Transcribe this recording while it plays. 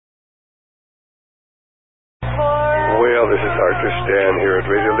This is Dr. Stan here at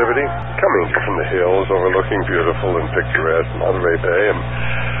Radio Liberty, coming from the hills overlooking beautiful and picturesque Monterey Bay, and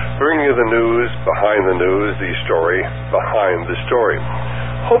bringing you the news, the story behind the story,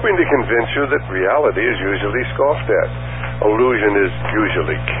 hoping to convince you that reality is usually scoffed at. Illusion is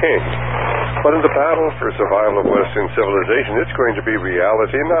usually king. But in the battle for survival of Western civilization, it's going to be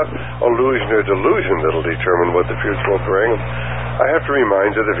reality, not illusion or delusion, that'll determine what the future will bring. I have to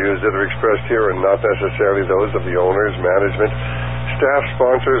remind you the views that are expressed here are not necessarily those of the owners, management, staff,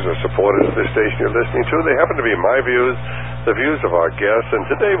 sponsors, or supporters of the station you're listening to. They happen to be my views, the views of our guests, and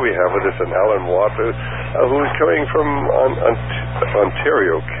today we have with us an Alan Watt, who's coming from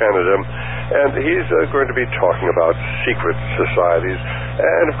Ontario, Canada, and he's going to be talking about secret societies.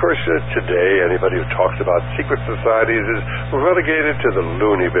 And, of course, today, anybody who talks about secret societies is relegated to the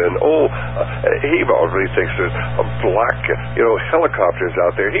loony bin. He probably thinks there's a black, helicopters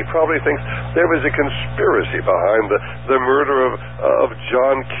out there. He probably thinks there was a conspiracy behind the murder of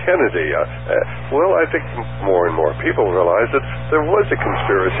John Kennedy. Well, I think more and more people realize that there was a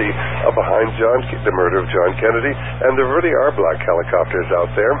conspiracy behind the murder of John Kennedy, and there really are black helicopters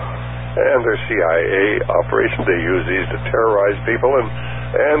out there. And they're CIA operations. They use these to terrorize people,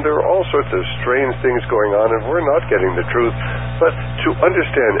 and there are all sorts of strange things going on, and we're not getting the truth. But to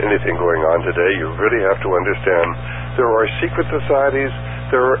understand anything going on today, you really have to understand there are secret societies,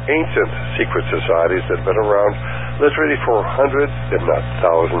 there are ancient secret societies that have been around literally for hundreds, if not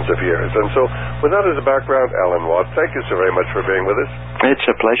thousands of years. And so, with that as a background, Alan Watt, thank you so very much for being with us. It's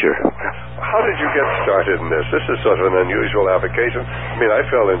a pleasure. How did you get started in this? This is sort of an unusual application. I mean, I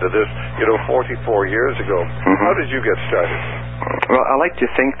fell into this, 44 years ago. Mm-hmm. How did you get started? Well, I like to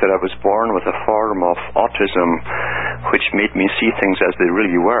think that I was born with a form of autism which made me see things as they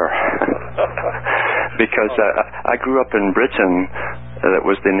really were. Because I grew up in Britain that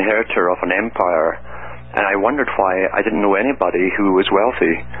was the inheritor of an empire, and I wondered why I didn't know anybody who was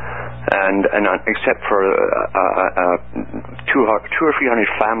wealthy. And except for 200 or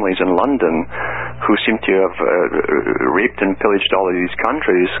 300 families in London who seem to have raped and pillaged all of these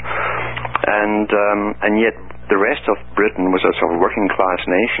countries, and yet the rest of Britain was a sort of working class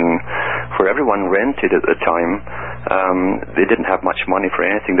nation where everyone rented at the time. They didn't have much money for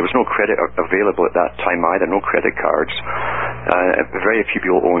anything. There was no credit available at that time either, no credit cards. Very few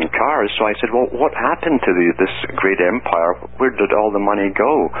people owned cars. So I said, well, what happened to this great empire? Where did all the money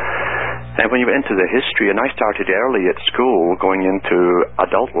go? And when you went into the history, and I started early at school, going into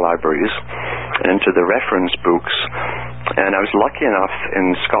adult libraries, into the reference books, and I was lucky enough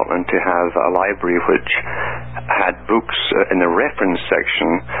in Scotland to have a library which had books in the reference section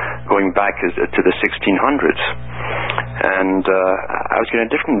going back to the 1600s. And I was getting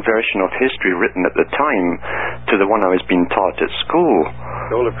a different version of history written at the time to the one I was being taught at school.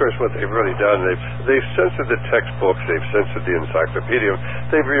 Well, of course, what they've really done, they've censored the textbooks, they've censored the encyclopedia,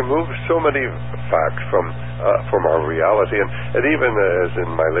 they've removed so many facts from our reality, and even as in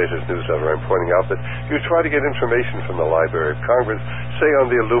my latest newsletter, I'm pointing out that you try to get information from the Library of Congress, say on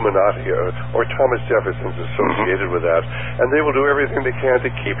the Illuminati or Thomas Jefferson's associated with that, and they will do everything they can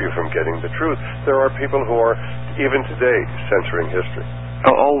to keep you from getting the truth. There are people who are, even today, censoring history.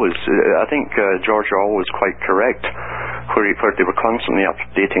 Oh, always. I think George Orwell was quite correct, where they were constantly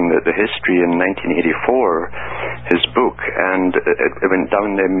updating the history in 1984, his book, and it went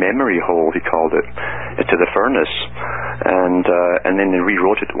down the memory hole, he called it, to the furnace, and then they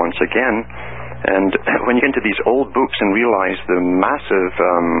rewrote it once again. And when you get into these old books and realize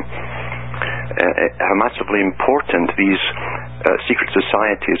how massively important these secret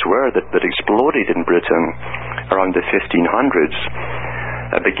societies were that exploded in Britain around the 1500s,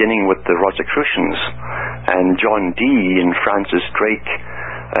 beginning with the Rosicrucians and John Dee and Francis Drake,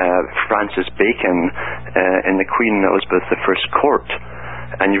 Francis Bacon in the Queen Elizabeth I court,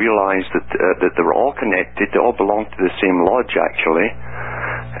 and you realize that they were all connected, they all belonged to the same lodge actually,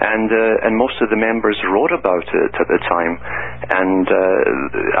 and most of the members wrote about it at the time, and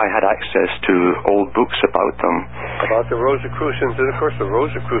I had access to old books about them. About the Rosicrucians, and of course the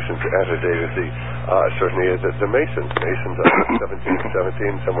Rosicrucians antedated certainly the Masons of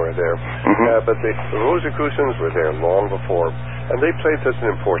 1717, somewhere there. Mm-hmm. But the Rosicrucians were there long before, and they played such an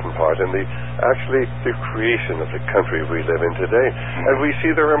important part in the creation of the country we live in today. And we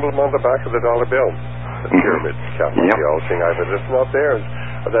see their emblem on the back of the dollar bill, the pyramid, capital P, all seeing eye, but it's not theirs.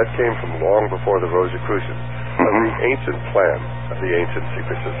 That came from long before the Rosicrucians, of the ancient plan of the ancient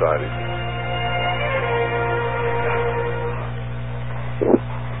secret societies.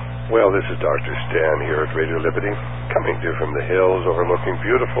 Well, this is Dr. Stan here at Radio Liberty, coming to you from the hills overlooking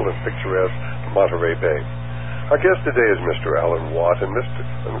beautiful and picturesque Monterey Bay. Our guest today is Mr. Alan Watt, and Mr.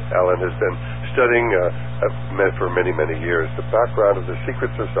 Alan has been studying for many, many years the background of the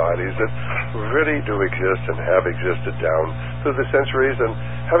secret societies that really do exist and have existed down through the centuries. And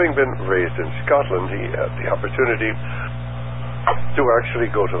having been raised in Scotland, he had the opportunity to actually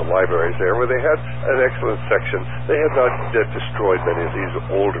go to the libraries there, where they had an excellent section. They had not yet destroyed many of these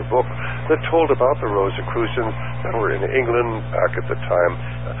older books that told about the Rosicrucians that were in England back at the time.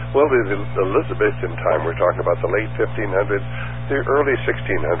 Well, the Elizabethan time, we're talking about the late 1500s, the early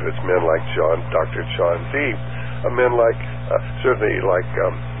 1600s, men like Dr. John Dee, men like, certainly like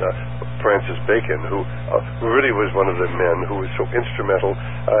Francis Bacon, who really was one of the men who was so instrumental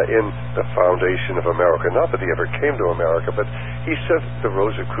in the foundation of America. Not that he ever came to America, but he sent the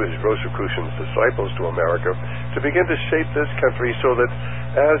Rosicrucians' disciples to America to begin to shape this country so that,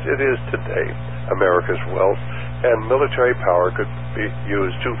 as it is today, America's wealth and military power could be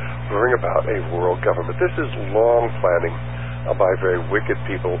used to bring about a world government. This is long planning by very wicked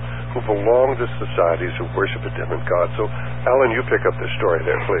people who belong to societies who worship a different God. So, Alan, you pick up the story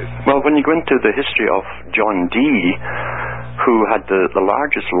there, please. Well, when you go into the history of John Dee, who had the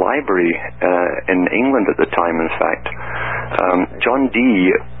largest library in England at the time, in fact, John Dee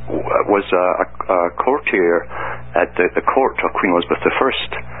was a courtier at the court of Queen Elizabeth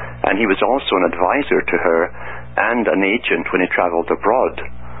I, and he was also an advisor to her and an agent when he traveled abroad.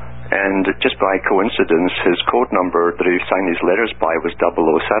 And just by coincidence, his code number that he signed his letters by was 007.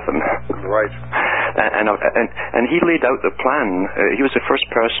 Right. And he laid out the plan. He was the first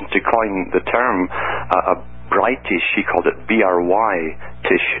person to coin the term a British, he called it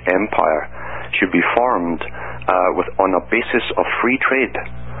BRY-tish empire, should be formed on a basis of free trade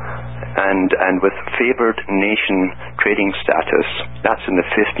and with favored nation trading status. That's in the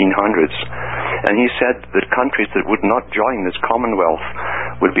 1500s. And he said that countries that would not join this commonwealth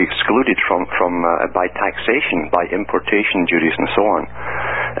would be excluded from by taxation, by importation duties and so on,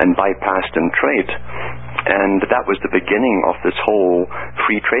 and bypassed in trade. And that was the beginning of this whole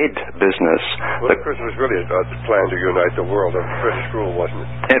free trade business. Well, of course, it was really a plan to unite the world of British rule, wasn't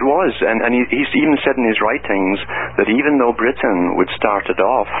it? It was, and he's even said in his writings that even though Britain would start it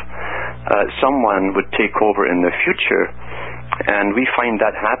off, someone would take over in the future. And we find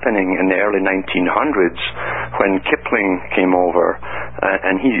that happening in the early 1900s when Kipling came over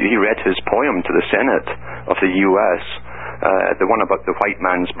and he read his poem to the Senate of the U.S., the one about the white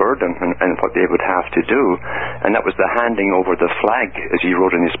man's burden and what they would have to do. And that was the handing over the flag, as he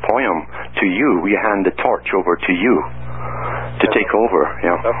wrote in his poem, to you. We hand the torch over to you to take over.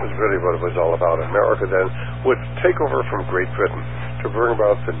 Yeah. That was really what it was all about. America then would take over from Great Britain to bring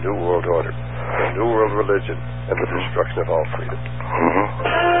about the New World Order, the New World Religion, and the destruction of all freedom.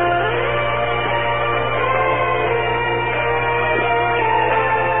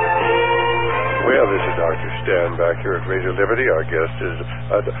 Well, this is Dr. Stan back here at Radio Liberty. Our guest is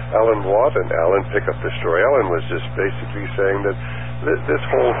Alan Watt, and Alan, pick up the story. Alan was just basically saying that this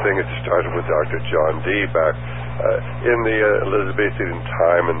whole thing had started with Dr. John Dee back in the Elizabethan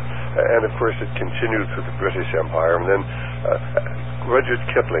time, and of course it continued through the British Empire, and then Rudyard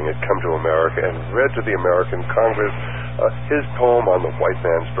Kipling had come to America and read to the American Congress his poem on the white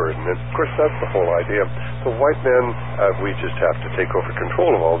man's burden. And of course that's the whole idea. The white men, we just have to take over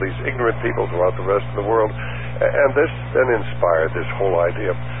control of all these ignorant people throughout the rest of the world. And this then inspired this whole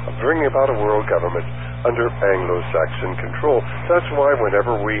idea of bringing about a world government under Anglo-Saxon control. That's why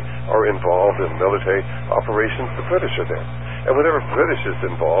whenever we are involved in military operations, the British are there. And whenever British is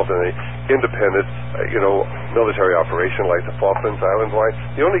involved in an independent, military operation like the Falklands Islands, why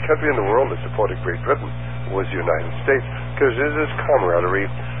the only country in the world that supported Great Britain was the United States, because there's this camaraderie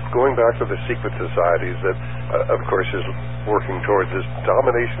going back to the secret societies that, of course, is working towards this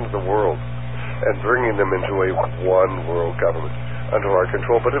domination of the world and bringing them into a one world government under our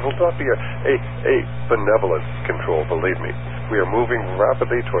control. But it will not be a benevolent control, believe me. We are moving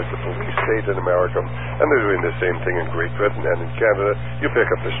rapidly towards the police state in America, and they're doing the same thing in Great Britain and in Canada. You pick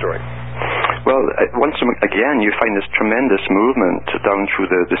up the story. Well, once again, you find this tremendous movement down through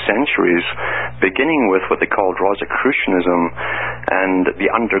the centuries, beginning with what they called Rosicrucianism and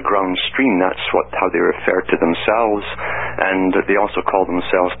the underground stream. That's how they refer to themselves, and they also call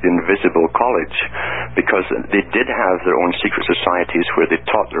themselves the Invisible College, because they did have their own secret societies where they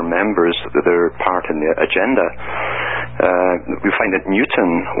taught their members their part in the agenda. We find that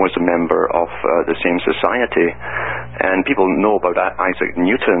Newton was a member of the same society, and people know about Isaac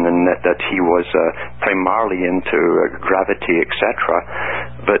Newton and that he was primarily into gravity, etc.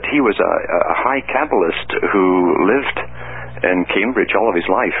 But he was a high Kabbalist who lived in Cambridge all of his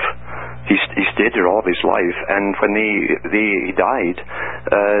life. He stayed there all of his life, and when he died,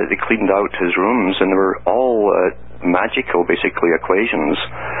 they cleaned out his rooms, and they were all magical, basically, equations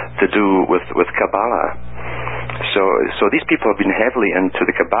to do with Kabbalah. So these people have been heavily into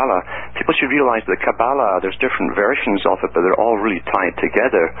the Kabbalah. People should realize that Kabbalah, there's different versions of it, but they're all really tied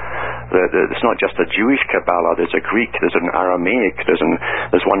together. It's not just a Jewish Kabbalah. There's a Greek, there's an Aramaic,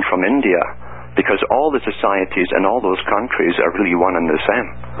 there's one from India. Because all the societies in all those countries are really one and the same.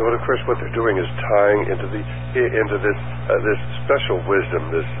 But of course, what they're doing is tying into this special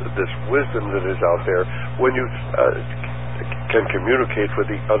wisdom, this wisdom that is out there when you can communicate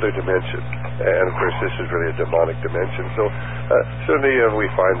with the other dimension. And of course, this is really a demonic dimension. So certainly we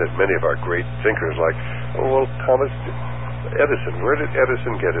find that many of our great thinkers, like Thomas Edison. Where did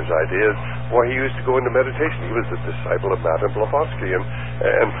Edison get his ideas? Why, he used to go into meditation. He was a disciple of Madame Blavatsky, and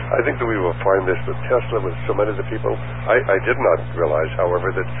I think that we will find this with Tesla, with so many of the people. I did not realize,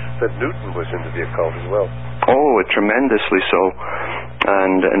 however, that Newton was into the occult as well. Oh, tremendously so.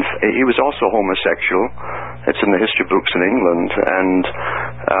 And he was also homosexual. It's in the history books in England, and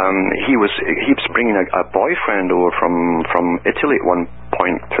he was bringing a boyfriend over from Italy at one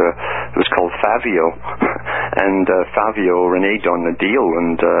point. It was called Fabio, and Fabio reneged on the deal,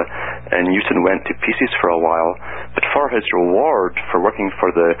 and Newton went to pieces for a while. But for his reward for working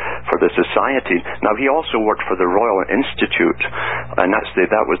for the society, now he also worked for the Royal Institute, and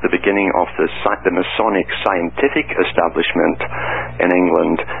that was the beginning of the Masonic scientific establishment in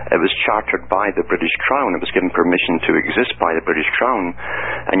England. It was chartered by the British Crown. It was given permission to exist by the British Crown,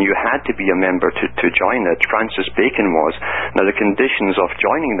 and you had to be a member to join it. Francis Bacon was. Now, the conditions of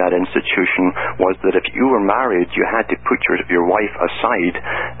joining that institution was that if you were married, you had to put your wife aside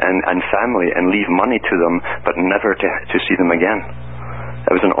and family and leave money to them, but never to see them again.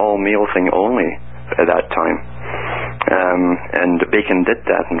 It was an all-male thing only at that time. And Bacon did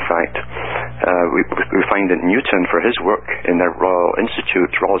that, in fact. We find that Newton, for his work in the Royal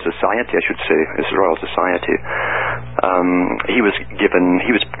Society, I should say, his Royal Society, he was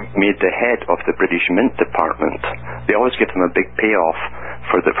made the head of the British Mint Department. They always give him a big payoff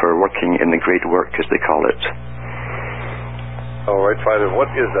for working in the great work, as they call it. All right, fine. And what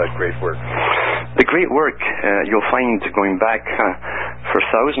is that great work? The great work, you'll find, going back for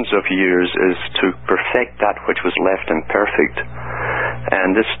thousands of years, is to perfect that which was left imperfect.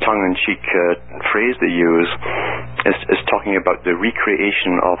 And this tongue-in-cheek phrase they use is talking about the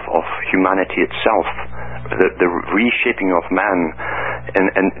recreation of humanity itself, the reshaping of man.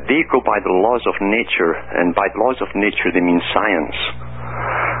 And they go by the laws of nature, and by laws of nature they mean science.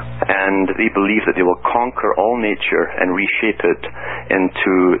 And they believe that they will conquer all nature and reshape it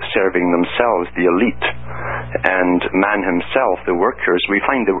into serving themselves, the elite. And man himself, the workers, we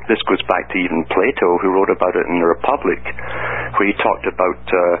find that this goes back to even Plato, who wrote about it in the Republic, where he talked about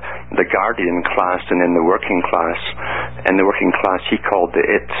the guardian class and then the working class. And the working class he called the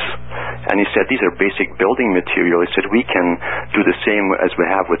its. And he said, these are basic building material. He said, we can do the same as we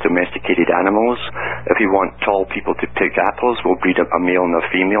have with domesticated animals. If we want tall people to pick apples, we'll breed a male and a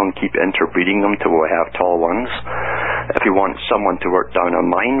female and keep interbreeding them till we have tall ones. If we want someone to work down a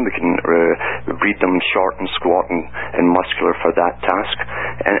mine, we can breed them short and squat and muscular for that task.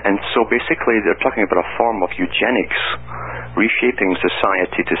 And so basically they're talking about a form of eugenics, reshaping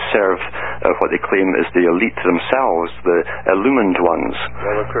society to serve what they claim is the elite themselves, the illumined ones.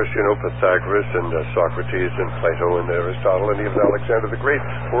 Well, of course, Pythagoras and Socrates and Plato and Aristotle and even Alexander the Great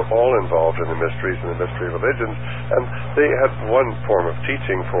were all involved in the mysteries and the mystery religions, and they had one form of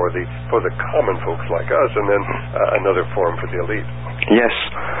teaching for the common folks like us, and then another form for the elite. Yes,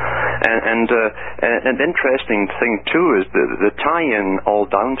 and an interesting thing too is the tie-in all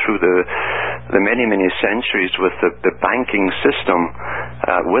down through the many centuries with the banking system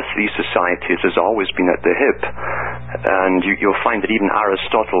with these societies has always been at the hip, and you'll find that even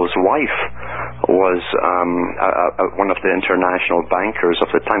Aristotle's wife was one of the international bankers of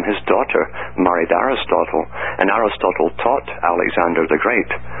the time. His daughter married Aristotle, and Aristotle taught Alexander the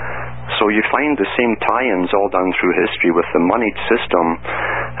Great. So you find the same tie-ins all down through history with the moneyed system,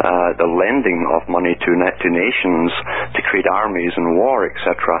 the lending of money to nations to create armies and war,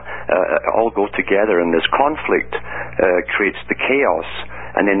 etc. All go together, and this conflict creates the chaos,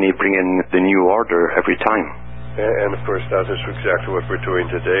 and then they bring in the new order every time. And of course, that is exactly what we're doing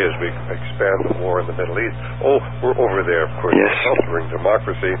today as we expand the war in the Middle East. Oh, we're over there, of course, yes, altering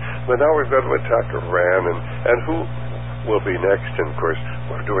democracy. But now we've got to attack Iran, and who will be next? And of course,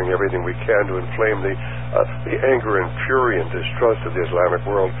 we're doing everything we can to inflame the anger and fury and distrust of the Islamic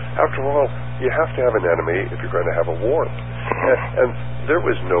world. After all, you have to have an enemy if you're going to have a war. And there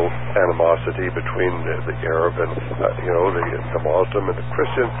was no animosity between the Arab and the Muslim and the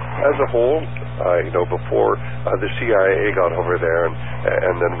Christian as a whole. Before the CIA got over there,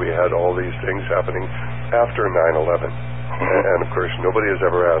 and then we had all these things happening after 9/11. And of course, nobody has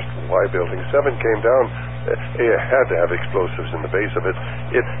ever asked why Building 7 came down. It had to have explosives in the base of it.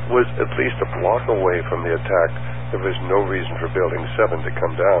 It was at least a block away from the attack. There was no reason for Building 7 to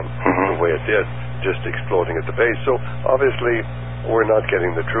come down the way it did, just exploding at the base. So obviously, we're not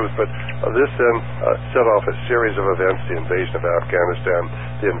getting the truth. But this then set off a series of events: the invasion of Afghanistan,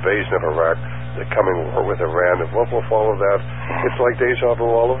 the invasion of Iraq, the coming war with Iran, and what will follow that. It's like deja vu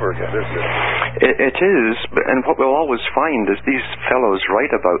all over again, isn't it? It is, and what we'll always find is these fellows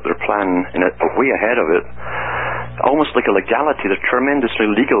write about their plan way ahead of it, almost like a legality. They're tremendously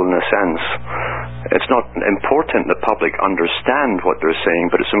legal in a sense. It's not important the public understand what they're saying,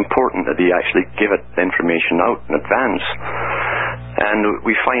 but it's important that they actually give it the information out in advance. And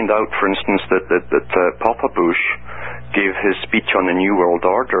we find out, for instance, that Papa Bush gave his speech on the New World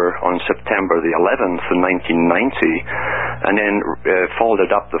Order on September the 11th in 1990, and then followed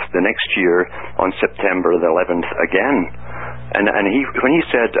it up the next year on September the 11th again. And when he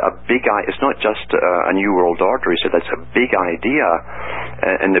said it's not just a New World Order, he said that's a big idea,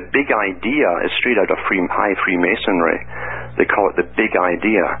 and the big idea is straight out of high Freemasonry. They call it the big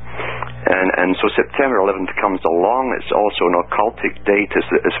idea. And so September 11th comes along. It's also an occultic date.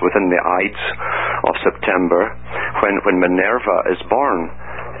 It's within the Ides of September when Minerva is born.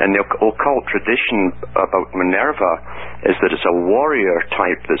 And the occult tradition about Minerva is that it's a warrior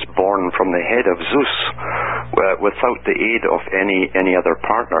type that's born from the head of Zeus without the aid of any other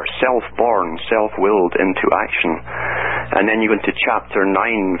partner, self-born, self-willed into action. And then you go into chapter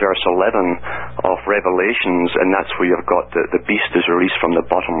 9, verse 11 of Revelations, and that's where you've got the beast is released from the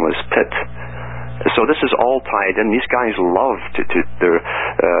bottomless pit. So this is all tied in. These guys love to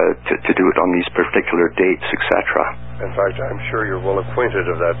do it on these particular dates, etc. In fact, I'm sure you're well acquainted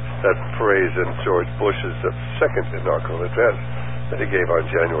of that phrase in George Bush's second inaugural address that he gave on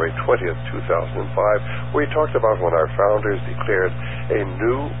January 20th, 2005, where he talked about when our founders declared a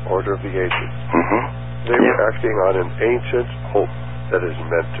new order of the ages. They were acting on an ancient hope that is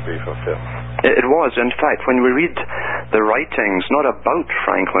meant to be fulfilled. It was. In fact, when we read the writings, not about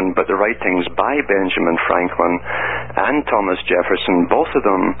Franklin, but the writings by Benjamin Franklin and Thomas Jefferson, both of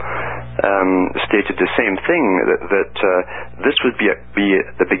them stated the same thing, that this would be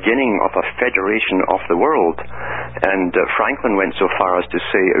the beginning of a federation of the world. And Franklin went so far as to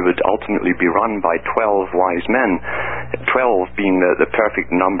say it would ultimately be run by 12 wise men, 12 being the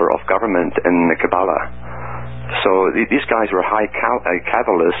perfect number of government in the Kabbalah. So these guys were high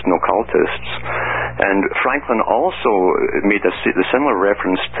Kabbalists and occultists. And Franklin also made the similar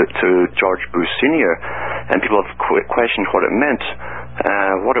reference to George Bush Sr., and people have questioned what it meant.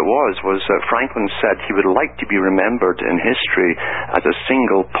 What it was that Franklin said he would like to be remembered in history as a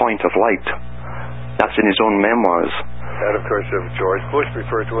single point of light. That's in his own memoirs. And of course, George Bush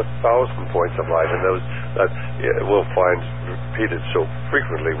referred to 1,000 points of light, and those that we'll find repeated so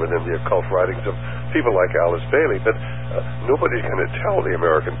frequently within the occult writings of people like Alice Bailey. But nobody's going to tell the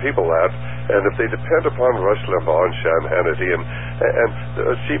American people that. And if they depend upon Rush Limbaugh and Sean Hannity and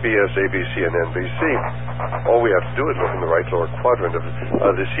CBS, ABC, and NBC, all we have to do is look in the right lower quadrant of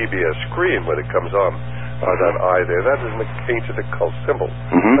the CBS screen when it comes on. That eye there, that is an ancient occult symbol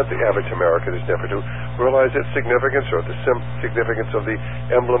that the average American is never to realize its significance, or the significance of the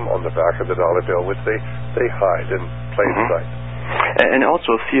emblem on the back of the dollar bill, which they hide in plain sight. And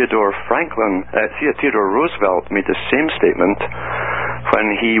also Theodore Roosevelt made the same statement when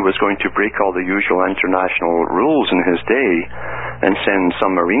he was going to break all the usual international rules in his day and send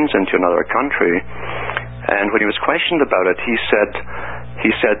some Marines into another country. And when he was questioned about it, he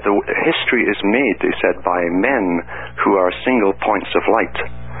said the history is made, he said, by men who are single points of light.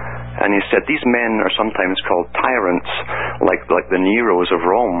 And he said these men are sometimes called tyrants, like the Neros of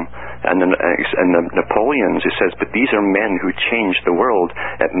Rome and the Napoleons. He says, but these are men who changed the world.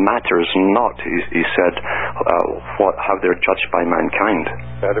 It matters not, he said, how they're judged by mankind.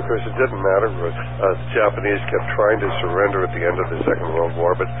 And of course it didn't matter. The Japanese kept trying to surrender at the end of the Second World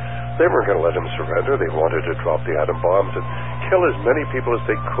War, but they weren't going to let them surrender. They wanted to drop the atom bombs and kill as many people as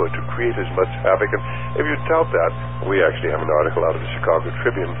they could to create as much havoc. And if you doubt that, we actually have an article out of the Chicago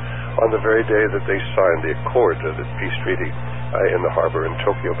Tribune on the very day that they signed the accord, the peace treaty in the harbor in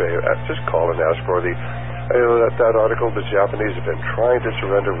Tokyo Bay. Just call and ask for that article. The Japanese have been trying to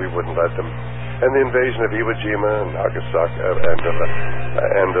surrender. We wouldn't let them. And the invasion of Iwo Jima and Nagasaki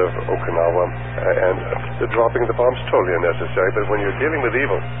and of Okinawa and the dropping of the bombs, totally unnecessary. But when you're dealing with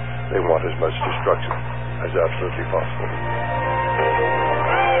evil, they want as much destruction as absolutely possible.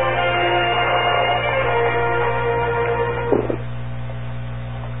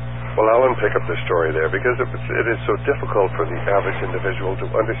 Well, Alan, pick up the story there, because it is so difficult for the average individual to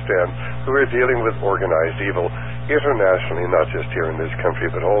understand that we're dealing with organized evil internationally, not just here in this country,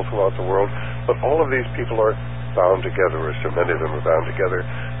 but all throughout the world. But all of these people are bound together, or so many of them are bound together,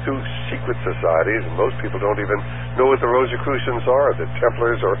 through secret societies, and most people don't even know what the Rosicrucians are, the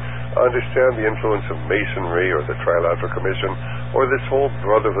Templars, or understand the influence of Masonry, or the Trilateral Commission, or this whole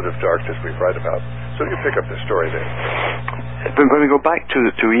Brotherhood of Darkness we've read about. So you pick up the story there. When we go back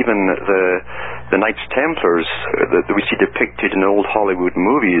to even the Knights Templars that we see depicted in old Hollywood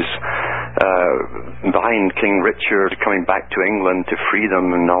movies, behind King Richard coming back to England to free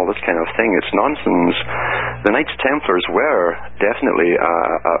them and all this kind of thing, it's nonsense. The Knights Templars were definitely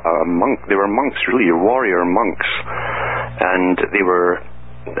a monk. They were monks, really, warrior monks, and they were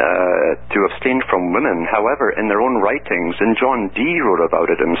to abstain from women. However, in their own writings, and John Dee wrote about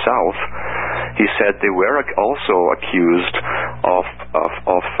it himself, he said they were also accused of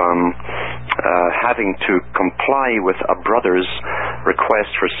having to comply with a brother's request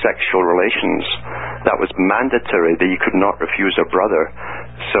for sexual relations. That was mandatory, that you could not refuse a brother.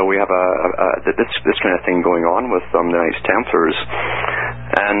 So we have this kind of thing going on with the Knights Templars.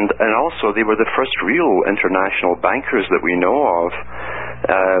 And also they were the first real international bankers that we know of.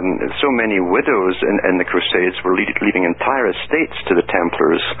 So many widows in the Crusades were leaving entire estates to the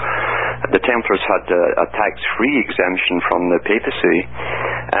Templars. The Templars had a tax-free exemption from the papacy,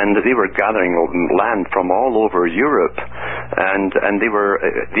 and they were gathering land from all over Europe, and they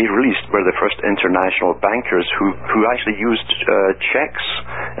really were the first international bankers who actually used checks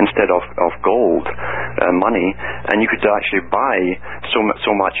instead of gold money, and you could actually buy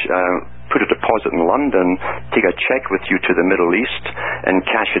so much. Put a deposit in London, take a check with you to the Middle East, and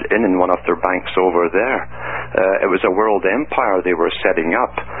cash it in one of their banks over there. It was a world empire they were setting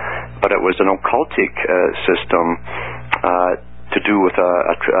up, but it was an occultic system to do with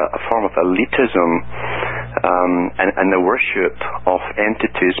a form of elitism and the worship of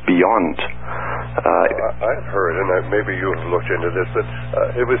entities beyond. I've heard, and maybe you have looked into this, that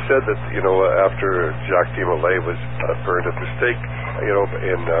it was said that, after Jacques de Molay was burned at the stake,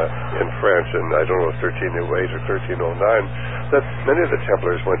 in France in, I don't know, 1308 or 1309, that many of the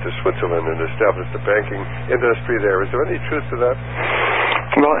Templars went to Switzerland and established the banking industry there. Is there any truth to that?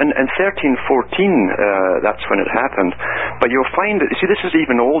 Well, in 1314, that's when it happened. But you'll find that, this is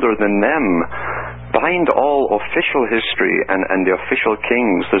even older than them. Behind all official history and the official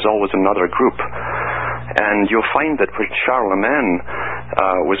kings, there's always another group. And you'll find that when Charlemagne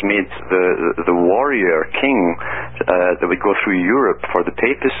was made the warrior king that would go through Europe for the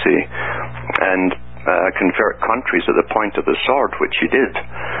papacy and convert countries at the point of the sword, which he did.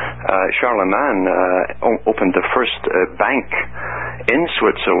 Charlemagne opened the first bank in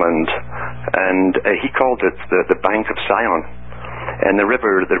Switzerland, and he called it the Bank of Sion. And the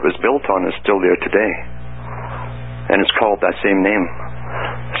river that it was built on is still there today, and it's called that same name.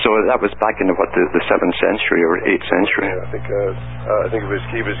 So that was back in the 7th century or 8th century. Yeah, I think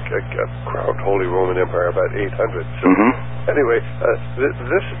he was crowned Holy Roman Empire about 800. So anyway,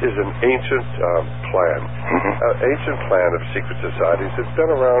 this is an ancient plan, ancient plan of secret societies. It's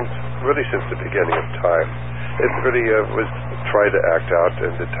been around really since the beginning of time. It really was tried to act out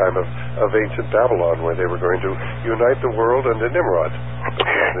in the time of ancient Babylon, where they were going to unite the world under Nimrod.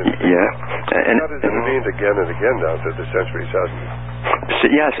 Yeah. And that has intervened again and again down through the centuries, hasn't it? So,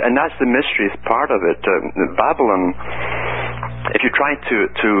 yes, and that's the mystery part of it. Babylon, if you try to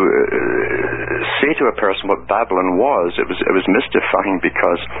say to a person what Babylon was, it was mystifying,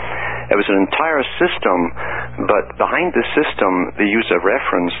 because it was an entire system, but behind the system they use a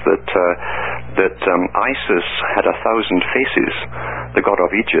reference that Isis had 1,000 faces, the god of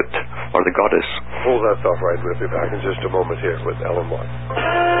Egypt, or the goddess. Hold that thought right. We'll be back in just a moment here with Alan Watt.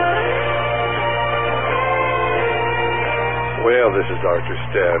 Well, this is Dr.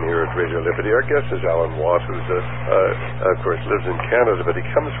 Stan here at Radio Liberty. Our guest is Alan Watt, who's, of course, lives in Canada, but he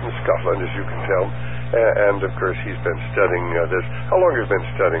comes from Scotland, as you can tell. And, of course, he's been studying this. How long have you been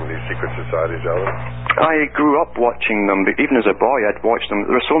studying these secret societies, Alan? I grew up watching them. Even as a boy, I'd watched them.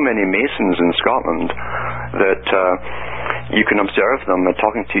 There were so many Masons in Scotland that you can observe them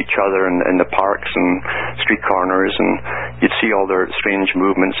talking to each other in the parks and street corners, and you'd see all their strange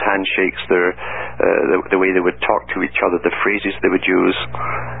movements, handshakes, the way they would talk to each other, the phrases they would use.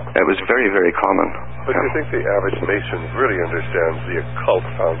 It was very, very common. But do you think the average Mason really understands the occult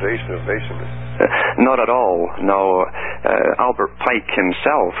foundation of Masonry? Not at all. No. Albert Pike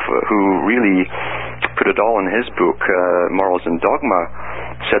himself, who really put it all in his book, Morals and Dogma,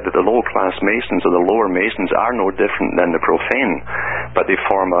 said that the low-class Masons or the lower Masons are no different than the profane, but they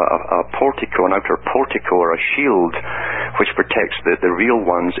form a portico, an outer portico or a shield, which protects the real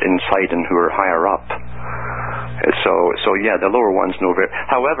ones inside and who are higher up. So yeah, the lower ones know very.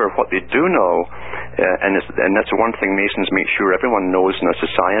 However, what they do know, and that's the one thing Masons make sure everyone knows in a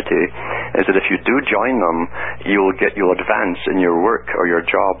society, is that if you do join them, you'll advance in your work or your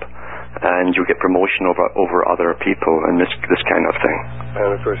job, and you'll get promotion over other people and this kind of thing.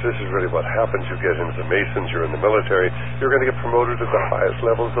 And of course, this is really what happens. You get into the Masons, you're in the military, you're going to get promoted to the highest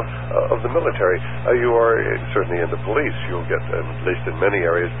levels of the military. You are certainly in the police. You'll get, at least in many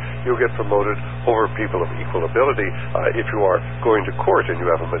areas, you'll get promoted over people of equal ability. If you are going to court and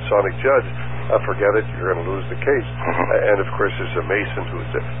you have a Masonic judge, forget it, you're going to lose the case. And of course, there's a Mason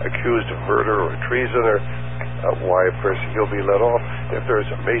who's accused of murder or treason, or why, of course, he'll be let off if there's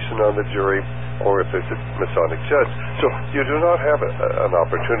a Mason on the jury or if there's a Masonic judge. So you do not have an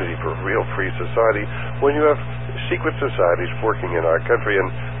opportunity for a real free society when you have secret societies working in our country.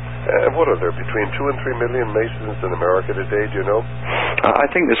 And what are there, between 2 and 3 million Masons in America today, do you know? I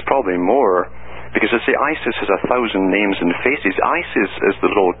think there's probably more, because I say ISIS has 1,000 names and faces. ISIS is the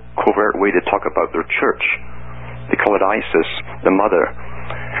little covert way to talk about their church. They call it Isis, the mother.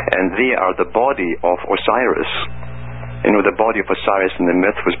 And they are the body of Osiris. You know, the body of Osiris in the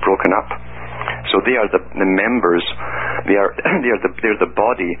myth was broken up. So they are the members. They're the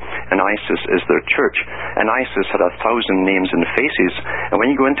body, and Isis is their church. And Isis had 1,000 names and faces. And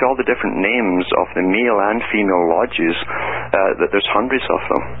when you go into all the different names of the male and female lodges, there's hundreds of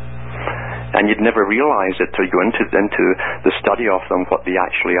them. And you'd never realize it till you go into the study of them, what they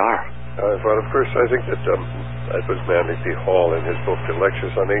actually are. Well, of course, I think that it was Manly P. Hall in his book, The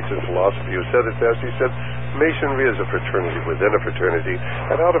Lectures on Ancient Philosophy, who said it best. He said, Masonry is a fraternity within a fraternity,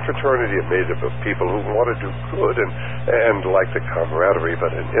 and not a fraternity made up of people who want to do good and like the camaraderie,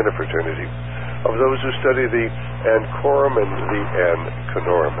 but in a fraternity of those who study the Ancorum and the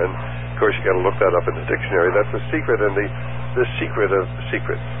Anconorum. And, of course, you got to look that up in the dictionary. That's the secret and the secret of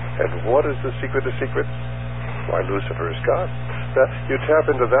secrets. And what is the secret of secrets? Why, Lucifer is God. Now, you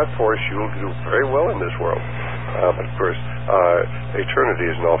tap into that force, you'll do very well in this world. But of course, eternity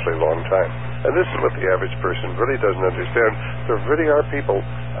is an awfully long time. And this is what the average person really doesn't understand. There really are people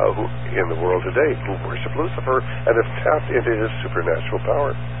who in the world today who worship Lucifer and have tapped into his supernatural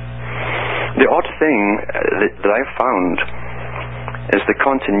power. The odd thing that I've found is the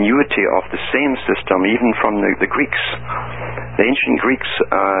continuity of the same system, even from the Greeks. The ancient Greeks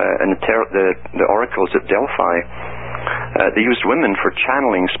and the oracles at Delphi, they used women for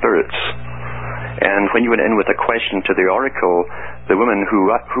channeling spirits. And when you went in with a question to the oracle, the women who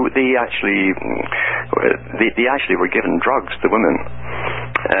they actually were given drugs, the women,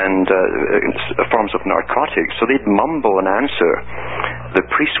 and forms of narcotics. So they'd mumble an answer. The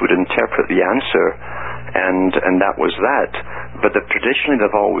priest would interpret the answer, and that was that. But traditionally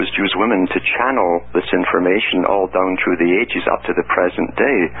they've always used women to channel this information all down through the ages up to the present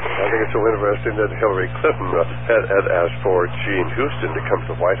day. I think it's so interesting that Hillary Clinton had asked for Jean Houston to come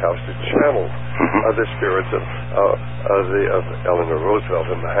to the White House to channel the spirits of Eleanor Roosevelt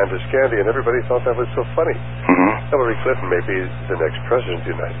and Mahatma Gandhi, and everybody thought that was so funny. Hillary Clinton may be the next president of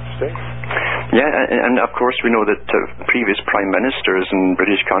the United States. Yeah, and of course we know that previous prime ministers in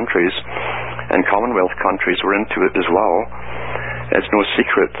British countries and Commonwealth countries were into it as well. It's no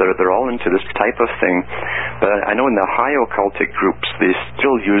secret they're all into this type of thing. But I know in the high occultic groups they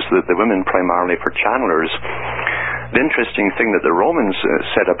still use the women primarily for channelers. The interesting thing that the Romans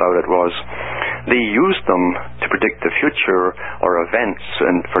said about it was they used them to predict the future or events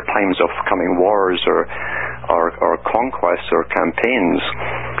and for times of coming wars or conquests or campaigns.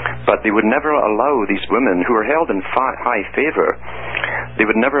 But they would never allow these women who were held in high favor, they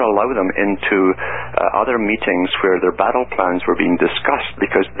would never allow them into other meetings where their battle plans were being discussed,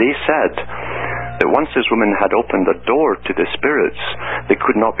 because they said that once these women had opened the door to the spirits, they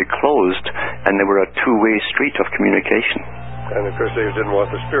could not be closed, and they were a two-way street of communication. And of course they didn't want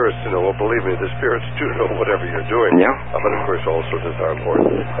the spirits to know. Well, believe me, the spirits do know whatever you're doing. Yeah. But of course also does our Lord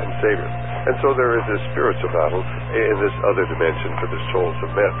and Savior. And so there is this spiritual battle in this other dimension for the souls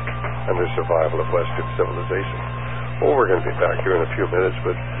of men and the survival of Western civilization. Well, we're going to be back here in a few minutes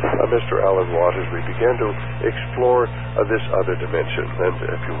with Mr. Alan Watt as we begin to explore this other dimension. And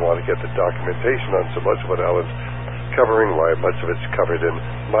if you want to get the documentation on so much of what Alan's covering, why much of it's covered in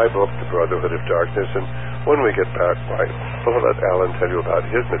my book, The Brotherhood of Darkness. And when we get back, we'll let Alan tell you about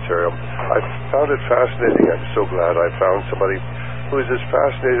his material. I found it fascinating. I'm so glad I found somebody who is as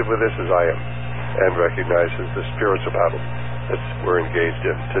fascinated with this as I am and recognizes the spiritual battle that we're engaged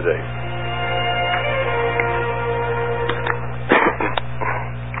in today.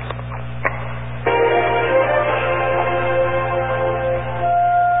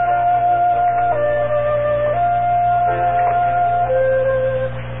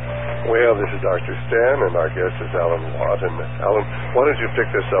 Dr. Stan, and our guest is Alan Watt. And Alan, why don't you pick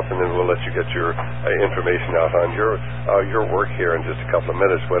this up, and then we'll let you get your information out on your work here in just a couple of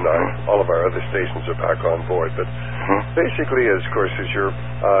minutes when all of our other stations are back on board. But basically, of course, as you're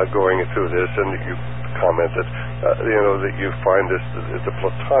going through this, and you commented, that you find the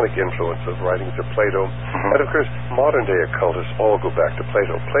Platonic influence of writings of Plato, and of course, modern day occultists all go back to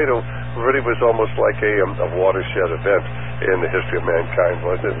Plato. Plato really was almost like a watershed event in the history of mankind,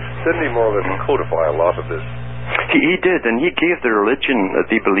 wasn't it? Didn't he more or less codify a lot of this? He did, and he gave the religion that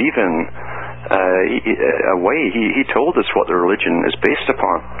they believe in away. He told us what the religion is based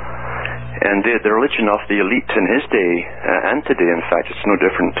upon. And the religion of the elite in his day, and today, in fact, it's no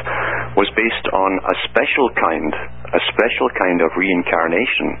different, was based on a special kind of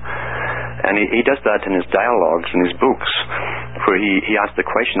reincarnation. And he does that in his dialogues, in his books, where he asks the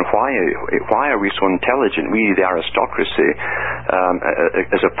question, why are we so intelligent, we the aristocracy,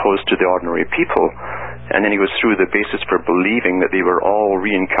 as opposed to the ordinary people? And then he goes through the basis for believing that they were all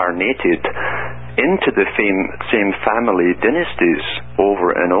reincarnated into the same family dynasties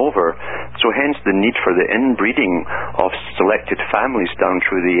over and over. So hence the need for the inbreeding of selected families down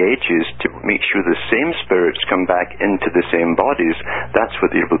through the ages to make sure the same spirits come back into the same bodies. That's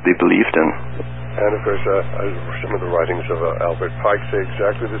what they believed in. And of course, some of the writings of Albert Pike say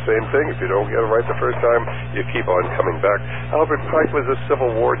exactly the same thing. If you don't get it right the first time, you keep on coming back. Albert Pike was a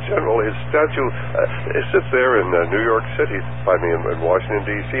Civil War general. His statue sits there in New York City, in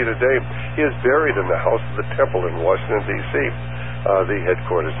Washington, D.C. today. He is buried in the House of the Temple in Washington, D.C., the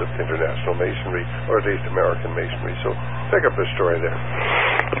headquarters of international masonry, or at least American masonry. So pick up the story there.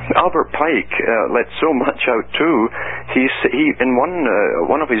 Albert Pike let so much out too. He in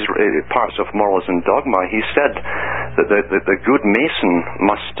one of his parts of Morals and Dogma, he said that the good mason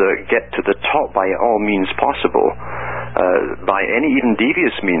must get to the top by all means possible, by any even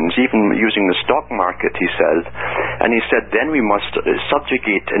devious means, even using the stock market, he said. And he said, then we must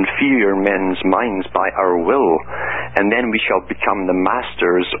subjugate inferior men's minds by our will, and then we shall become the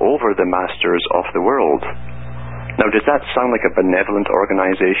masters over the masters of the world. Now, does that sound like a benevolent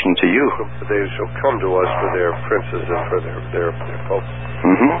organization to you? They shall come to us for their princes and for their popes.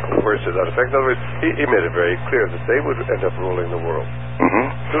 Words to that effect. In other words, he made it very clear that they would end up ruling the world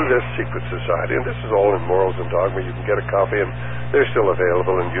through this secret society. And this is all in Morals and Dogma. You can get a copy, and they're still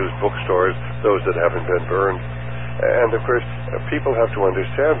available in used bookstores, those that haven't been burned. And, of course, people have to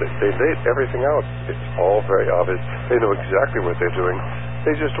understand that they laid everything out. It's all very obvious. They know exactly what they're doing.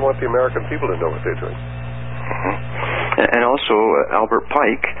 They just want the American people to know what they're doing. And also, Albert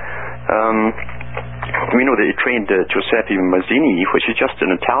Pike, we know that he trained Giuseppe Mazzini, which is just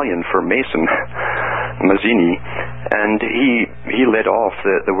an Italian for Mason, Mazzini, and he led off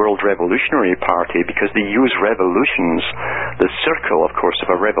the World Revolutionary Party because they use revolutions, the circle, of course,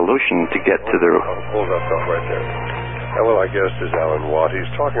 of a revolution to get to their... Hold that thought right there. Well, I guess is Alan Watt.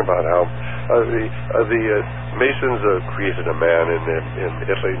 He's talking about how the Masons created a man in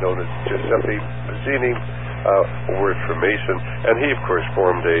Italy known as Giuseppe Mazzini, a word for Mason, and he, of course,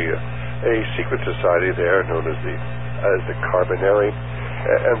 formed a secret society there known as the Carbonari,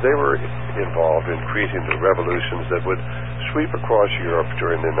 and they were involved in creating the revolutions that would sweep across Europe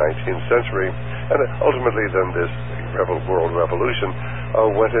during the 19th century, and ultimately then this world revolution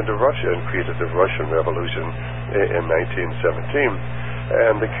went into Russia and created the Russian Revolution in 1917,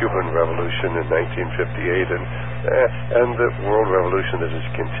 and the Cuban Revolution in 1958, and the world revolution that is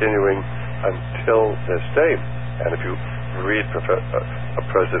continuing until this day. And if you read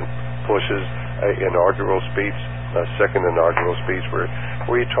President Bush's inaugural speech, second inaugural speech, where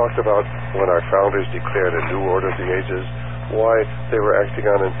he talked about when our founders declared a new order of the ages, why they were acting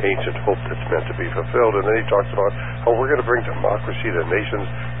on an ancient hope that's meant to be fulfilled. And then he talks about how we're going to bring democracy to nations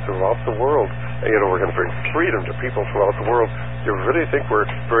throughout the world. We're going to bring freedom to people throughout the world. You really think we're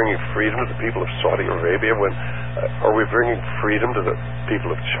bringing freedom to the people of Saudi Arabia when are we bringing freedom to the people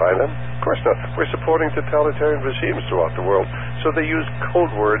of China? Of course not. We're supporting totalitarian regimes throughout the world. So they use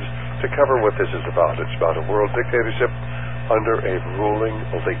code words to cover what this is about. It's about a world dictatorship under a ruling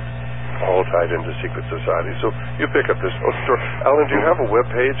elite, all tied into secret society. So you pick up this story. Alan, do you have a web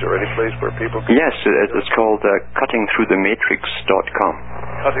page or any place where people can... Yes, it's called cuttingthroughthematrix.com.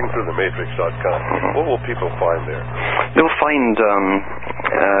 Cuttingthroughthematrix.com. What will people find there? They'll find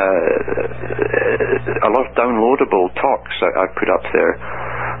a lot of downloadable talks I put up there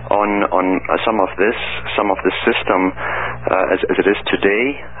on some of the system as it is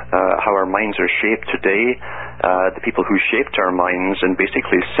today, how our minds are shaped today, the people who shaped our minds and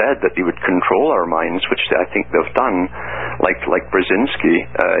basically said that they would control our minds, which I think they've done, like Brzezinski,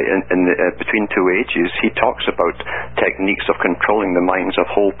 between two ages, he talks about techniques of controlling the minds of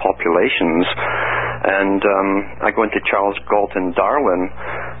whole populations. And I go into Charles Galton Darwin,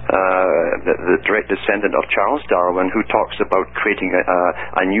 the direct descendant of Charles Darwin, who talks about creating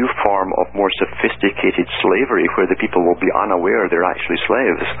a new form of more sophisticated slavery where the people will be unaware they're actually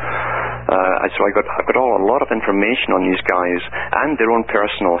slaves. So I've got a lot of information on these guys and their own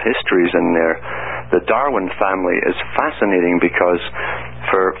personal histories in there. The Darwin family is fascinating because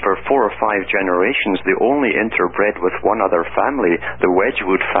for 4 or 5 generations they only interbred with one other family, the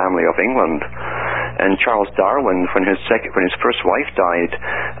Wedgwood family of England. And Charles Darwin, when his first wife died,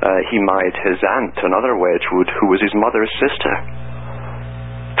 he married his aunt, another Wedgwood, who was his mother's sister.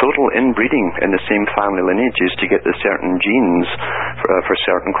 Total inbreeding in the same family lineages to get the certain genes for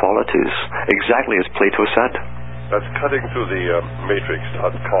certain qualities, exactly as Plato said. That's cutting through the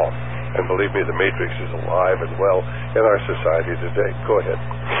matrix.com. And believe me, the Matrix is alive and well in our society today. Go ahead.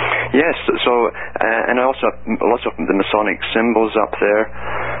 Yes, so, and I also have lots of the Masonic symbols up there,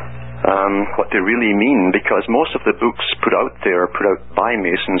 what they really mean, because most of the books put out there are put out by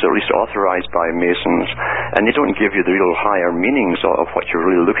Masons, or at least authorized by Masons, and they don't give you the real higher meanings of what you're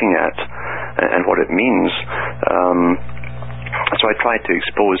really looking at and what it means. So I try to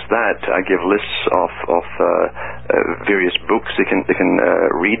expose that. I give lists of various books they can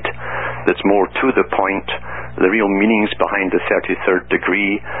read that's more to the point, the real meanings behind the 33rd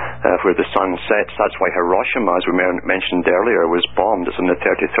degree, where the sun sets. That's why Hiroshima, as we mentioned earlier, was bombed. It's in the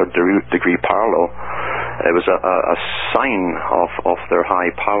 33rd degree parallel. It was a sign of their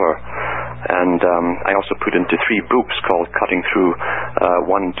high power. And I also put into 3 books called Cutting Through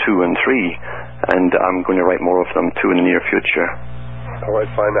 1, 2, and 3. And I'm going to write more of them too in the near future. All right,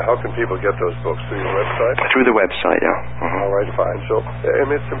 fine. Now, how can people get those books? Through your website? Through the website, yeah. Mm-hmm. All right, fine. So, and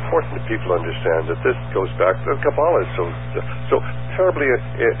it's important that people understand that this goes back to Kabbalah. So terribly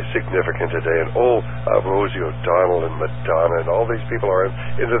significant today. And Rosie O'Donnell and Madonna and all these people are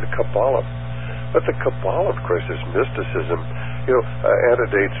into the Kabbalah. But the Kabbalah, of course, is mysticism.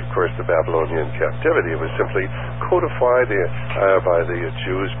 Antedates, of course, the Babylonian captivity. It was simply codified by the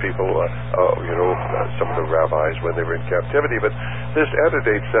Jews people, some of the rabbis when they were in captivity. But this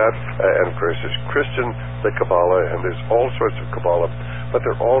antedates that, and of course, there's Christian, the Kabbalah, and there's all sorts of Kabbalah, but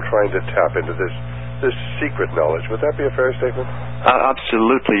they're all trying to tap into this secret knowledge. Would that be a fair statement?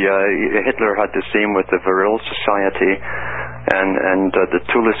 Absolutely. Hitler had the same with the Vril Society and the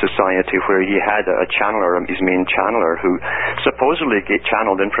Tula Society, where he had a channeler, his main channeler, who supposedly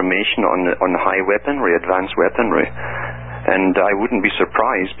channeled information on high weaponry, advanced weaponry. And I wouldn't be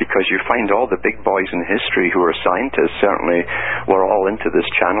surprised, because you find all the big boys in history who are scientists certainly were all into this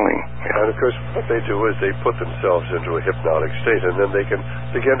channeling. And of course, what they do is they put themselves into a hypnotic state, and then they can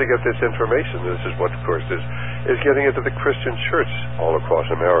begin to get this information. This is what, of course, is getting into the Christian church all across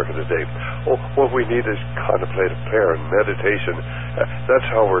America today. What we need is contemplative prayer and meditation. That's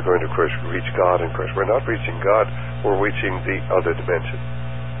how we're going to, of course, reach God. And of course, we're not reaching God, we're reaching the other dimension.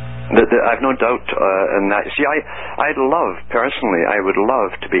 I've no doubt in that. See, I would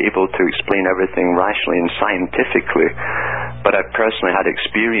love to be able to explain everything rationally and scientifically, but I've personally had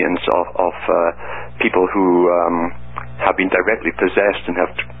experience of people who have been directly possessed and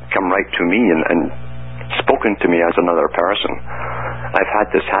have come right to me and spoken to me as another person. I've had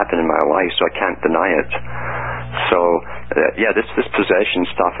this happen in my life, so I can't deny it. So, this possession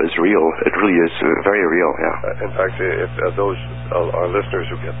stuff is real. It really is very real, yeah. In fact, if those our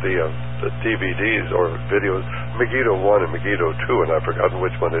listeners who get the DVDs or videos, Megiddo 1 and Megiddo 2, and I've forgotten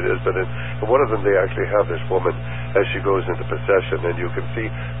which one it is, but in one of them they actually have this woman as she goes into possession, and you can see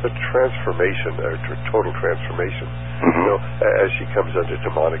the transformation, total transformation, as she comes under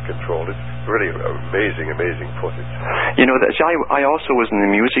demonic control. It's really amazing footage. I also was in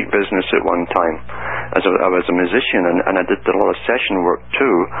the music business at one time. I was a musician, and I did a lot of session work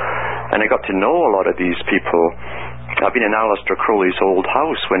too, and I got to know a lot of these people. I've been in Aleister Crowley's old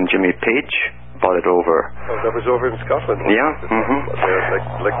house when Jimmy Page bought it over. Oh, that was over in Scotland. Yeah.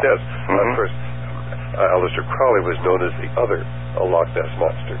 Like this. First, Aleister Crowley was known as the other Loch Ness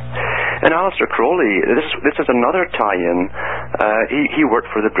Monster. And Aleister Crowley, this is another tie-in. He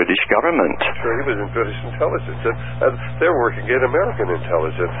worked for the British government. Sure, he was in British intelligence, and they're working in American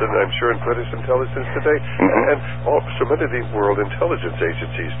intelligence, and I'm sure in British intelligence today. And so many of these world intelligence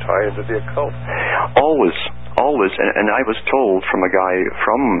agencies tie into the occult. Always. And I was told from a guy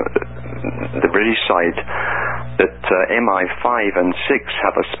from the British side that MI5 and 6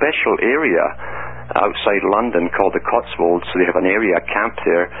 have a special area outside London called the Cotswolds. So they have an area, a camp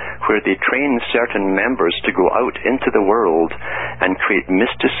there, where they train certain members to go out into the world and create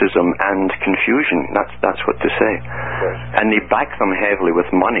mysticism and confusion. That's what they say. Right. And they back them heavily with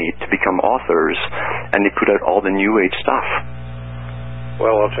money to become authors, and they put out all the New Age stuff.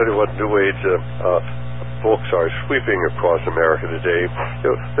 Well, I'll tell you what, New Age books are sweeping across America today.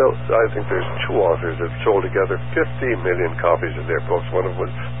 I think there's 2 authors that have sold together 50 million copies of their books. One of them was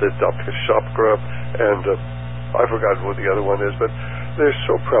the Dr. Shopgra, and I forgot what the other one is, but they're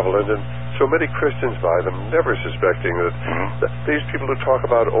so prevalent, and so many Christians buy them, never suspecting that these people who talk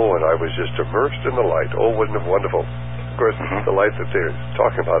about, and I was just immersed in the light, wasn't it wonderful? Of course, the light that they're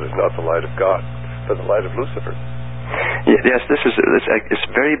talking about is not the light of God, but the light of Lucifer. Yes, it's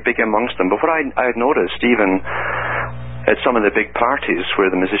very big amongst them. But what I noticed, even at some of the big parties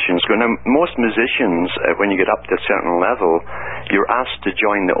where the musicians go, now most musicians, when you get up to a certain level, you're asked to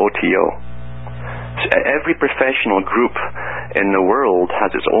join the OTO. So every professional group in the world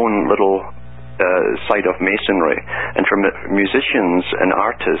has its own little side of masonry, and for musicians and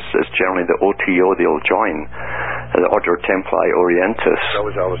artists, it's generally the OTO they'll join, the Order Templi Orientis. That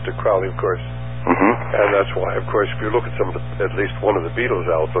was Aleister Crowley, of course. And that's why, of course, if you look at at least one of the Beatles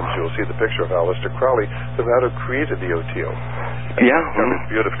albums, you'll see the picture of Aleister Crowley, the man who created the OTO. Yeah.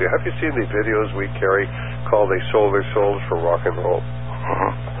 Beautifully. Have you seen the videos we carry called "They Sold Their Souls for Rock and Roll"?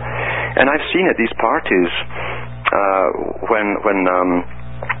 And I've seen at these parties when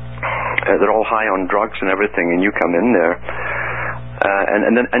they're all high on drugs and everything, and you come in there.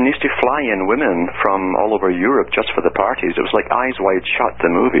 And used to fly in women from all over Europe just for the parties. It was like Eyes Wide Shut, the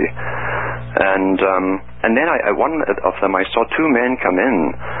movie. And then one of them, I saw 2 men come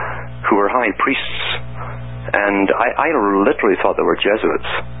in who were high priests, and I literally thought they were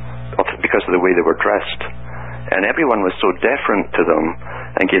Jesuits because of the way they were dressed. And everyone was so deferent to them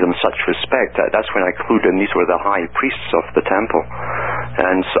and gave them such respect. That's when I clued in these were the high priests of the temple.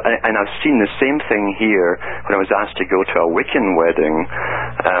 And I've seen the same thing here when I was asked to go to a Wiccan wedding.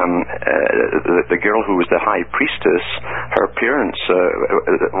 The girl who was the high priestess, her parents,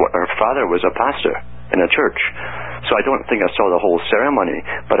 her father was a pastor in a church. So I don't think I saw the whole ceremony,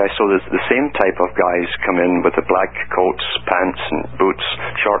 but I saw the same type of guys come in with the black coats, pants and boots,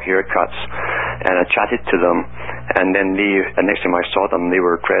 short haircuts, and I chatted to them, and then the next time I saw them, they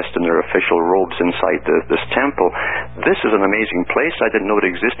were dressed in their official robes inside this temple. This is an amazing place. I didn't know it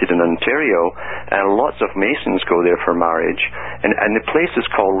existed in Ontario, and lots of Masons go there for marriage, and the place is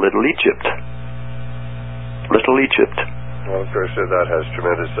called Little Egypt. Little Egypt. Well, of course, that has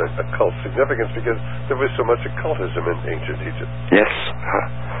tremendous occult significance because there was so much occultism in ancient Egypt. Yes.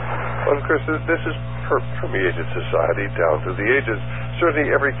 Well, of course, this is permeated society down through the ages. Certainly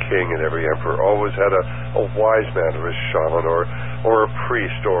every king and every emperor always had a wise man or a shaman or a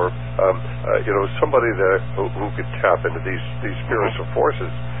priest or somebody there who could tap into these spiritual forces.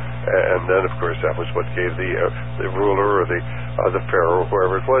 And then, of course, that was what gave the ruler or the pharaoh,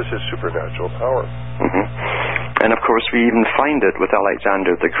 whoever it was, his supernatural power. And of course, we even find it with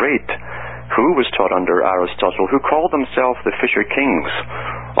Alexander the Great, who was taught under Aristotle, who called himself the Fisher Kings,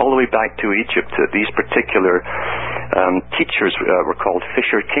 all the way back to Egypt. These particular teachers were called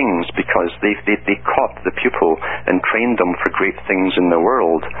Fisher Kings because they caught the pupil and trained them for great things in the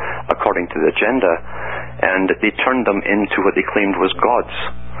world according to the agenda, and they turned them into what they claimed was gods.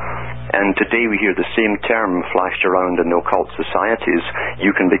 And today we hear the same term flashed around in the occult societies: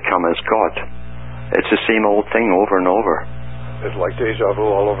 you can become as God. It's the same old thing over and over. It's like deja vu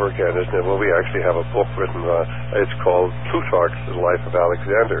all over again, isn't it? Well, we actually have a book written, it's called Plutarch's The Life of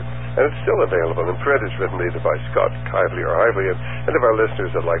Alexander, and it's still available in print. It's written either by Scott Hively or Hively, and of our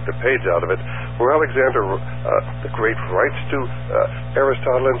listeners that like the page out of it, where Alexander the Great writes to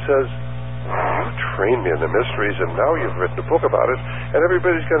Aristotle and says, "You trained me in the mysteries, and now you've written a book about it, and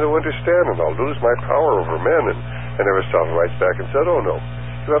everybody's going to understand, and I'll lose my power over men." And Aristotle writes back and said, "Oh, no.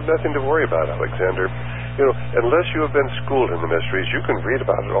 You have nothing to worry about, Alexander. Unless you have been schooled in the mysteries, you can read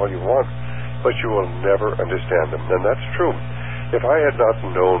about it all you want, but you will never understand them." And that's true. If I had not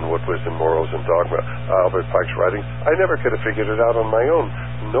known what was in Morals and Dogma, Albert Pike's writings, I never could have figured it out on my own.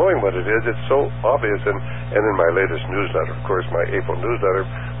 Knowing what it is, it's so obvious. And in my latest newsletter, of course, my April newsletter,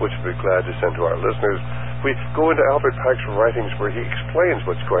 which we'll be glad to send to our listeners, we go into Albert Pike's writings where he explains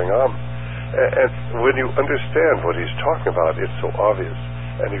what's going on. And when you understand what he's talking about, it's so obvious.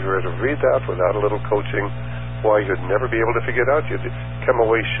 And if you were to read that without a little coaching, why, you'd never be able to figure it out. You'd come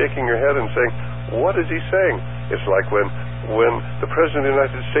away shaking your head and saying, what is he saying? It's like when the President of the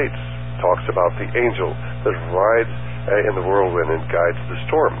United States talks about the angel that rides in the whirlwind and guides the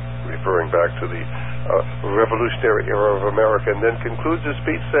storm, referring back to the Revolutionary era of America, and then concludes his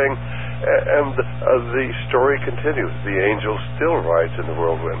speech saying, And the story continues. The angel still rides in the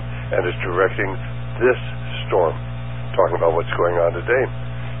whirlwind and is directing this storm, talking about what's going on today.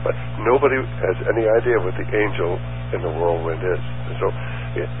 But nobody has any idea what the angel in the whirlwind is. So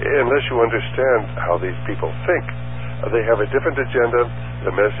unless you understand how these people think, they have a different agenda.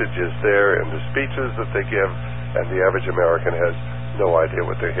 The message is there in the speeches that they give, and the average American has no idea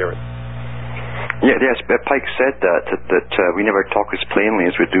what they're hearing. Yes, Pike said that we never talk as plainly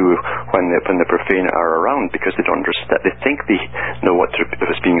as we do when the profane are around, because they don't understand. They think they know what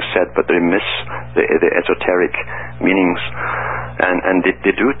is being said, but they miss the esoteric meanings. And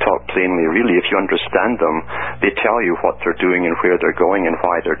they do talk plainly, really. If you understand them, they tell you what they're doing and where they're going and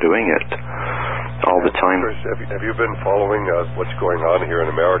why they're doing it all the time. Chris, have you been following what's going on here in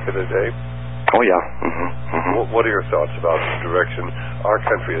America today? Oh, yeah. Mm-hmm. What are your thoughts about the direction our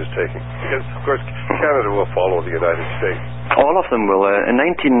country is taking? Because, of course, Canada will follow the United States. All of them will. In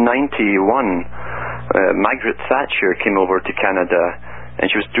 1991, Margaret Thatcher came over to Canada,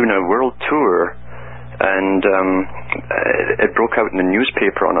 and she was doing a world tour, and it broke out in the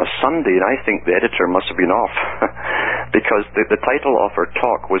newspaper on a Sunday, and I think the editor must have been off, because the title of her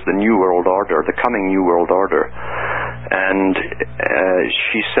talk was The New World Order, the coming New World Order. And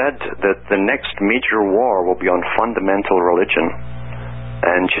she said that the next major war will be on fundamental religion.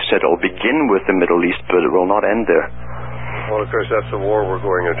 And she said it'll begin with the Middle East, but it will not end there. Well, of course, that's the war we're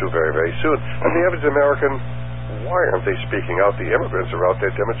going into very, very soon. And the average American, why aren't they speaking out? The immigrants are out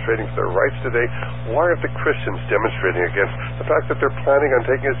there demonstrating for their rights today. Why aren't the Christians demonstrating against the fact that they're planning on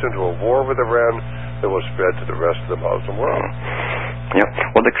taking us into a war with Iran that will spread to the rest of the Muslim world? Yeah.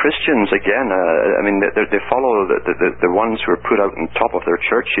 Well, the Christians, again, they follow the ones who are put out on top of their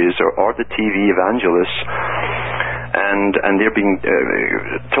churches or the TV evangelists, and they're being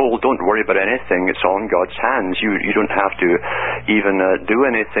told, don't worry about anything, it's all in God's hands. You don't have to even do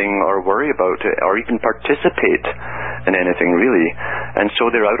anything or worry about it or even participate in anything, really. And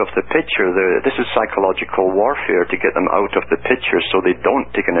so they're out of the picture. This is psychological warfare to get them out of the picture so they don't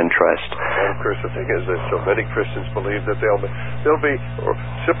take an interest. And of course, the thing is that so many Christians believe that they'll be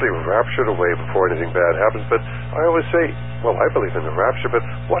simply raptured away before anything bad happens. But I always say, well, I believe in the rapture, but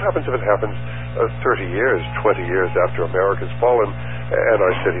what happens if it happens 30 years, 20 years after America's fallen and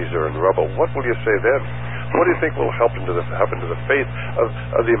our cities are in rubble? What will you say then? What do you think will happen to the faith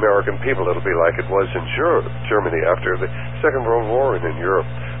of the American people? It'll be like it was in Germany after the Second World War and in Europe.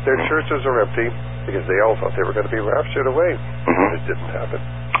 Their churches are empty because they all thought they were going to be raptured away. And it didn't happen.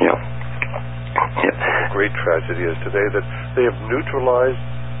 Yeah. The great tragedy is today that they have neutralized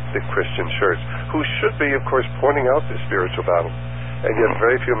the Christian church, who should be, of course, pointing out the spiritual battle. And yet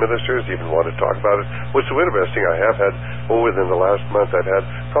very few ministers even want to talk about it. What's so interesting, I have had, within the last month, I've had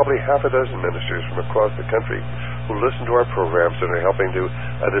probably half a dozen ministers from across the country who listen to our programs and are helping to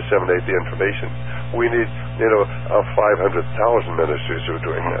disseminate the information. We need, 500,000 ministers who are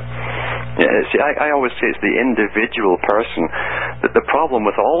doing that. Yeah, see, I always say it's the individual person. That the problem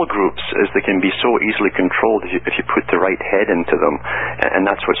with all groups is they can be so easily controlled if you put the right head into them, and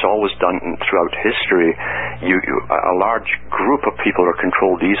that's what's always done throughout history. A large group of people are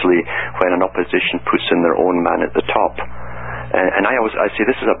controlled easily when an opposition puts in their own man at the top. And I say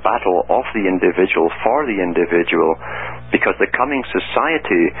this is a battle of the individual for the individual, because the coming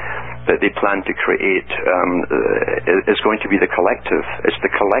society that they plan to create is going to be the collective. It's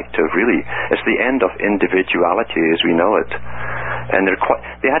the collective, really. It's the end of individuality as we know it. And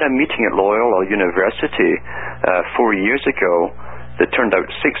they had a meeting at Loyola University 4 years ago that turned out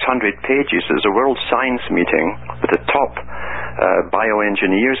 600 pages. It was a World Science meeting with the top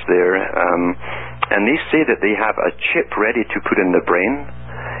bioengineers there. And they say that they have a chip ready to put in the brain,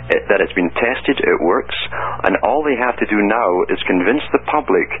 that it's been tested, it works, and all they have to do now is convince the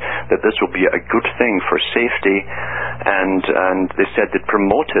public that this will be a good thing for safety, and they said they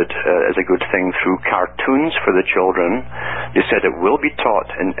promote it as a good thing through cartoons for the children. They said it will be taught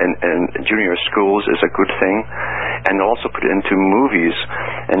in junior schools as a good thing, and they'll also put it into movies.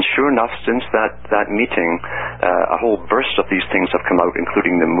 And sure enough, since that meeting, a whole burst of these things have come out,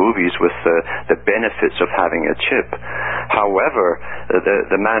 including the movies with the benefits of having a chip. However,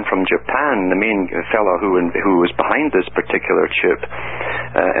 the man from Japan, the main fellow who was behind this particular chip,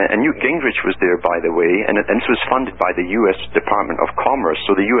 and Newt Gingrich was there, by the way, and this was funded by the U.S. Department of Commerce,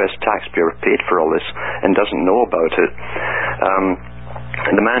 so the U.S. taxpayer paid for all this and doesn't know about it.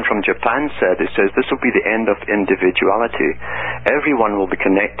 And the man from Japan says this will be the end of individuality. Everyone will be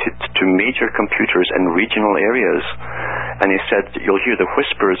connected to major computers in regional areas. And he said you'll hear the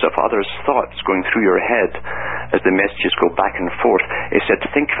whispers of others' thoughts going through your head as the messages go back and forth. He said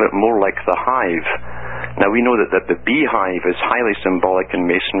think of it more like the hive. Now, we know that the beehive is highly symbolic in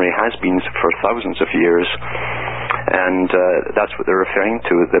Masonry, has been for thousands of years, and that's what they're referring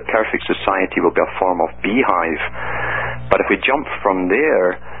to. The perfect society will be a form of beehive. But if we jump from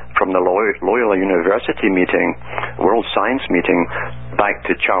there, from the Loyola University meeting, World Science meeting, back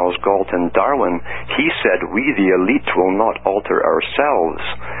to Charles Galt and Darwin, he said, we the elite will not alter ourselves.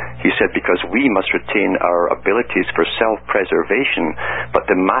 He said, because we must retain our abilities for self-preservation, but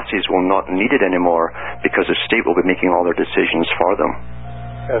the masses will not need it anymore because the state will be making all their decisions for them.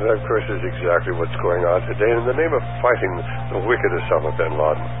 And of course, is exactly what's going on today in the name of fighting the wicked Osama bin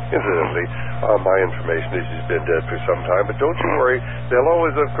Laden. Incidentally, my information is he's been dead for some time, but don't you worry. They'll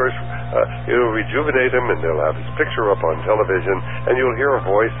always, of course, rejuvenate him, and they'll have his picture up on television, and you'll hear a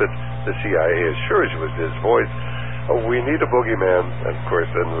voice that the CIA assures you is his voice. We need a boogeyman, and of course,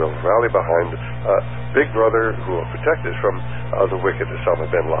 then they'll rally behind Big Brother, who will protect us from the wicked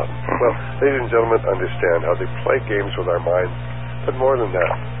Osama bin Laden. Well, ladies and gentlemen, understand how they play games with our minds. But more than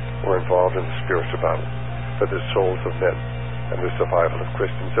that, we're involved in the spiritual battle for the souls of men and the survival of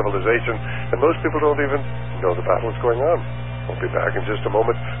Christian civilization. And most people don't even know the battle is going on. We'll be back in just a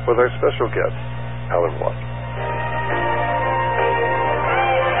moment with our special guest, Alan Watt.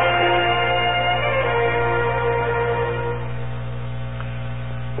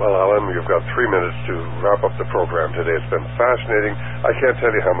 Well, Alan, you've got 3 minutes to wrap up the program today. It's been fascinating. I can't tell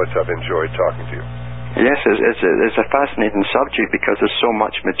you how much I've enjoyed talking to you. Yes, it's a fascinating subject because there's so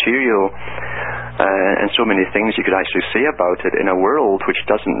much material and so many things you could actually say about it in a world which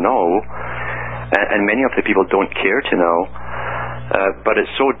doesn't know, and many of the people don't care to know. But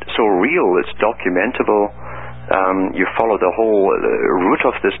it's so real, it's documentable. You follow the whole route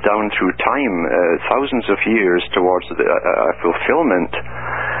of this down through time, thousands of years towards fulfillment.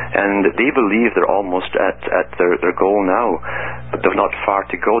 And they believe they're almost at their goal now, but they've not far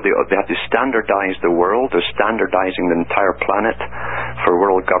to go. They have to standardize the world. They're standardizing the entire planet for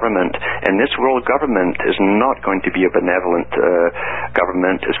world government. And this world government is not going to be a benevolent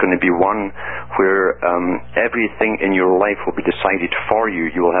government. It's going to be one where everything in your life will be decided for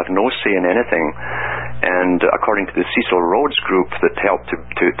you. You will have no say in anything. And according to the Cecil Rhodes Group that helped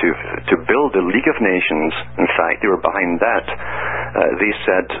to build the League of Nations, in fact, they were behind that, they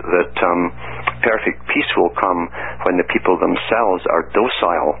said that perfect peace will come when the people themselves are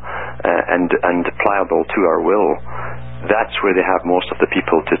docile and pliable to our will. That's where they have most of the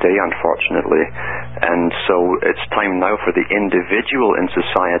people today, unfortunately. And so it's time now for the individual in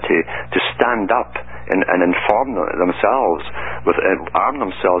society to stand up and inform themselves, arm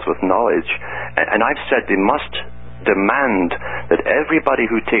themselves with knowledge. And I've said they must demand that everybody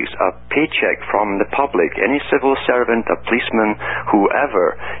who takes a paycheck from the public, any civil servant, a policeman,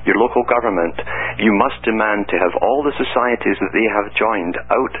 whoever, your local government, you must demand to have all the societies that they have joined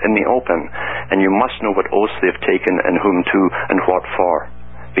out in the open, and you must know what oaths they've taken and whom to and what for,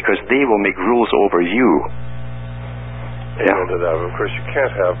 because they will make rules over you. Amen to that. Of course, you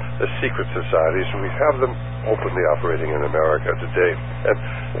can't have the secret societies, and we have them openly operating in America today. And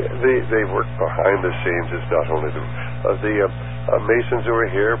they work behind the scenes. It's not only the Masons who are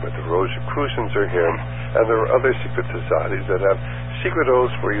here, but the Rosicrucians are here. And there are other secret societies that have secret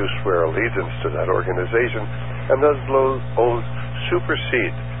oaths where you swear allegiance to that organization. And those oaths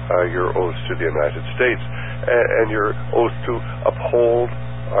supersede your oaths to the United States and your oath to uphold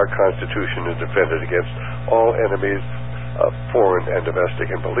our Constitution and defend it against all enemies, foreign and domestic.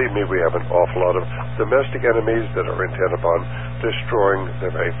 And believe me, we have an awful lot of domestic enemies that are intent upon destroying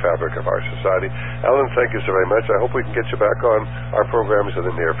the very fabric of our society. Alan, thank you so very much. I hope we can get you back on our programs in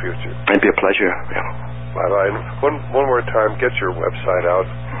the near future. It'd be a pleasure. Bye-bye. One more time, get your website out.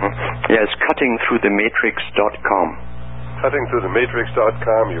 Yeah, it's cuttingthroughthematrix.com.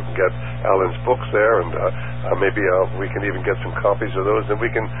 cuttingthroughthematrix.com. You can get Alan's books there, and maybe we can even get some copies of those, and we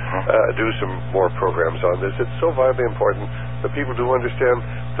can do some more programs on this. It's so vitally important that people do understand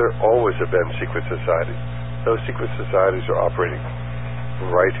there always have been secret societies. Those secret societies are operating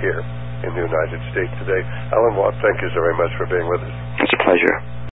right here in the United States today. Alan Watt, thank you so very much for being with us. It's a pleasure.